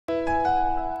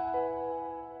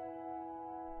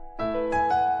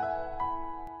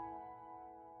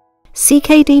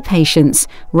CKD patients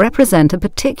represent a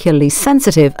particularly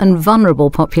sensitive and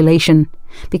vulnerable population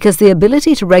because the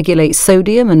ability to regulate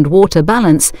sodium and water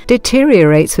balance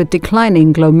deteriorates with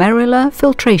declining glomerular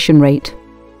filtration rate.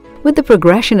 With the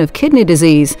progression of kidney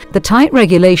disease, the tight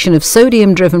regulation of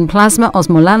sodium-driven plasma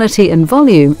osmolality and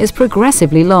volume is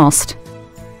progressively lost.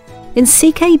 In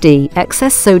CKD,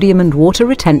 excess sodium and water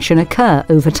retention occur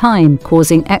over time,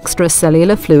 causing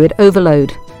extracellular fluid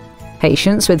overload.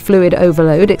 Patients with fluid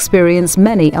overload experience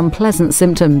many unpleasant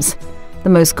symptoms. The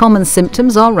most common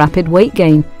symptoms are rapid weight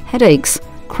gain, headaches,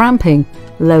 cramping,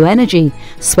 low energy,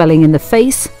 swelling in the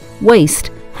face, waist,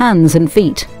 hands and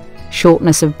feet,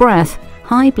 shortness of breath,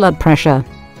 high blood pressure.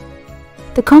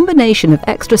 The combination of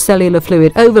extracellular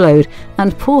fluid overload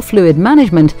and poor fluid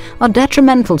management are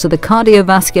detrimental to the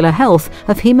cardiovascular health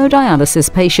of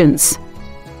hemodialysis patients.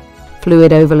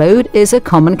 Fluid overload is a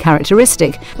common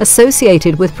characteristic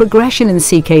associated with progression in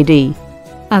CKD.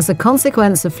 As a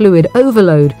consequence of fluid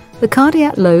overload, the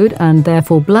cardiac load and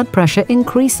therefore blood pressure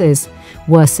increases,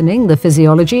 worsening the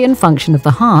physiology and function of the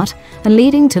heart and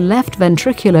leading to left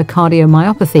ventricular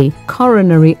cardiomyopathy,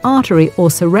 coronary artery or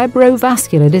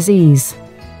cerebrovascular disease.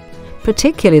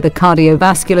 Particularly the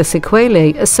cardiovascular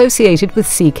sequelae associated with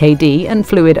CKD and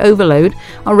fluid overload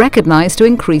are recognized to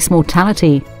increase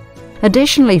mortality.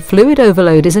 Additionally, fluid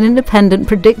overload is an independent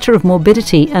predictor of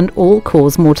morbidity and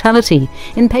all-cause mortality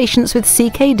in patients with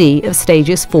CKD of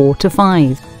stages 4 to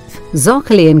 5.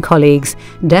 Zoccoli and colleagues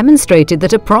demonstrated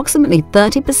that approximately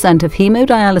 30% of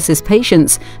hemodialysis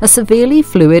patients are severely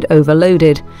fluid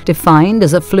overloaded, defined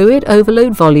as a fluid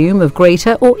overload volume of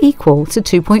greater or equal to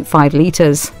 2.5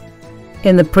 liters.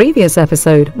 In the previous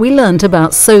episode, we learned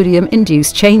about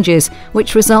sodium-induced changes,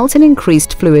 which result in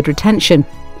increased fluid retention,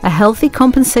 a healthy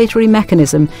compensatory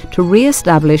mechanism to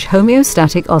re-establish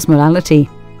homeostatic osmolality.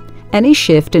 Any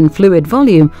shift in fluid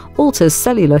volume alters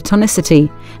cellular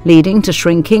tonicity, leading to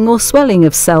shrinking or swelling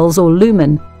of cells or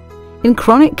lumen. In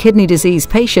chronic kidney disease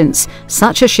patients,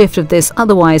 such a shift of this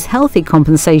otherwise healthy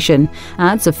compensation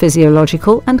adds a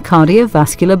physiological and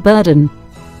cardiovascular burden.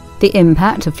 The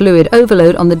impact of fluid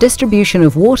overload on the distribution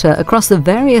of water across the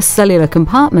various cellular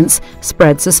compartments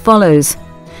spreads as follows.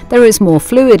 There is more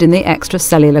fluid in the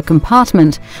extracellular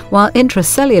compartment, while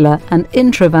intracellular and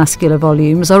intravascular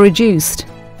volumes are reduced.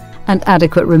 And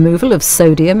adequate removal of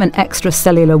sodium and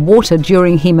extracellular water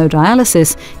during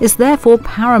hemodialysis is therefore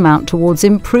paramount towards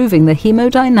improving the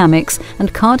hemodynamics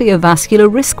and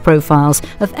cardiovascular risk profiles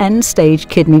of end-stage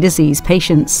kidney disease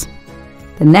patients.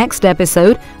 The next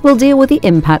episode will deal with the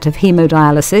impact of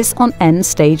hemodialysis on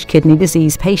end-stage kidney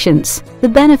disease patients, the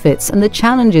benefits and the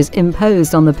challenges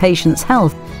imposed on the patient's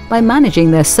health by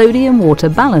managing their sodium-water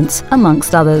balance,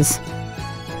 amongst others.